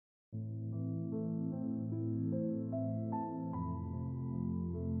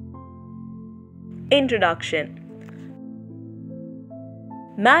Introduction.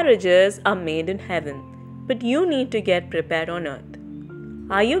 Marriages are made in heaven, but you need to get prepared on earth.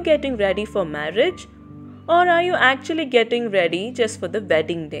 Are you getting ready for marriage? Or are you actually getting ready just for the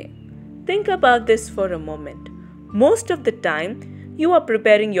wedding day? Think about this for a moment. Most of the time, you are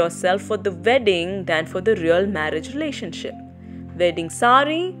preparing yourself for the wedding than for the real marriage relationship. Wedding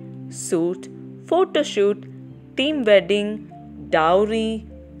sari, suit, photo shoot, team wedding, dowry,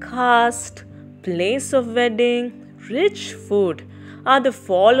 caste, place of wedding, rich food are the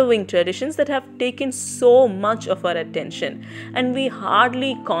following traditions that have taken so much of our attention, and we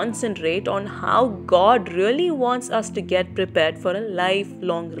hardly concentrate on how God really wants us to get prepared for a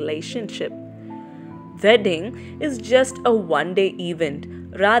lifelong relationship. Wedding is just a one-day event.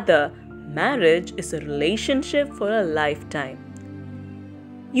 Rather, marriage is a relationship for a lifetime.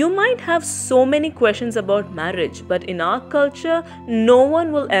 You might have so many questions about marriage, but in our culture, no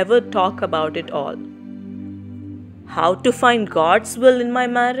one will ever talk about it all. How to find God's will in my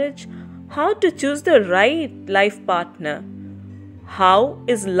marriage? How to choose the right life partner? How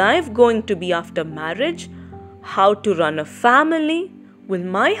is life going to be after marriage? How to run a family? Will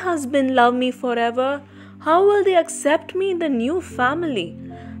my husband love me forever? How will they accept me in the new family?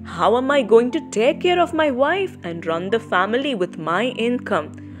 How am I going to take care of my wife and run the family with my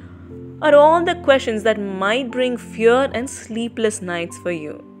income? Are all the questions that might bring fear and sleepless nights for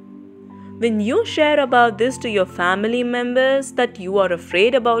you. When you share about this to your family members that you are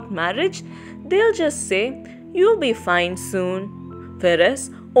afraid about marriage, they'll just say, "You'll be fine soon," whereas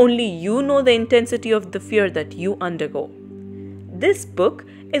only you know the intensity of the fear that you undergo. This book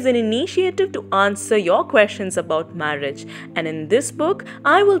is an initiative to answer your questions about marriage, and in this book,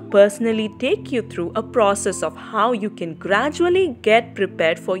 I will personally take you through a process of how you can gradually get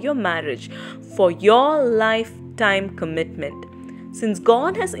prepared for your marriage, for your lifetime commitment. Since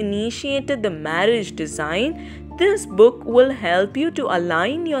God has initiated the marriage design, this book will help you to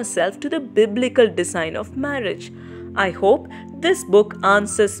align yourself to the biblical design of marriage. I hope this book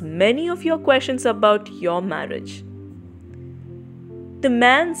answers many of your questions about your marriage. The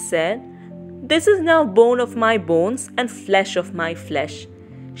man said, "This is now bone of my bones and flesh of my flesh.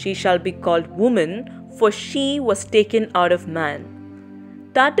 She shall be called woman, for she was taken out of man.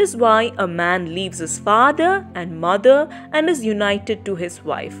 That is why a man leaves his father and mother and is united to his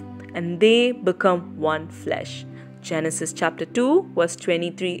wife, and they become one flesh." Genesis chapter 2, verse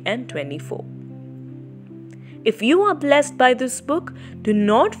 23 and 24. If you are blessed by this book, do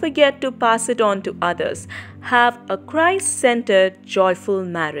not forget to pass it on to others. Have a Christ-centered, joyful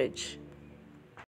marriage.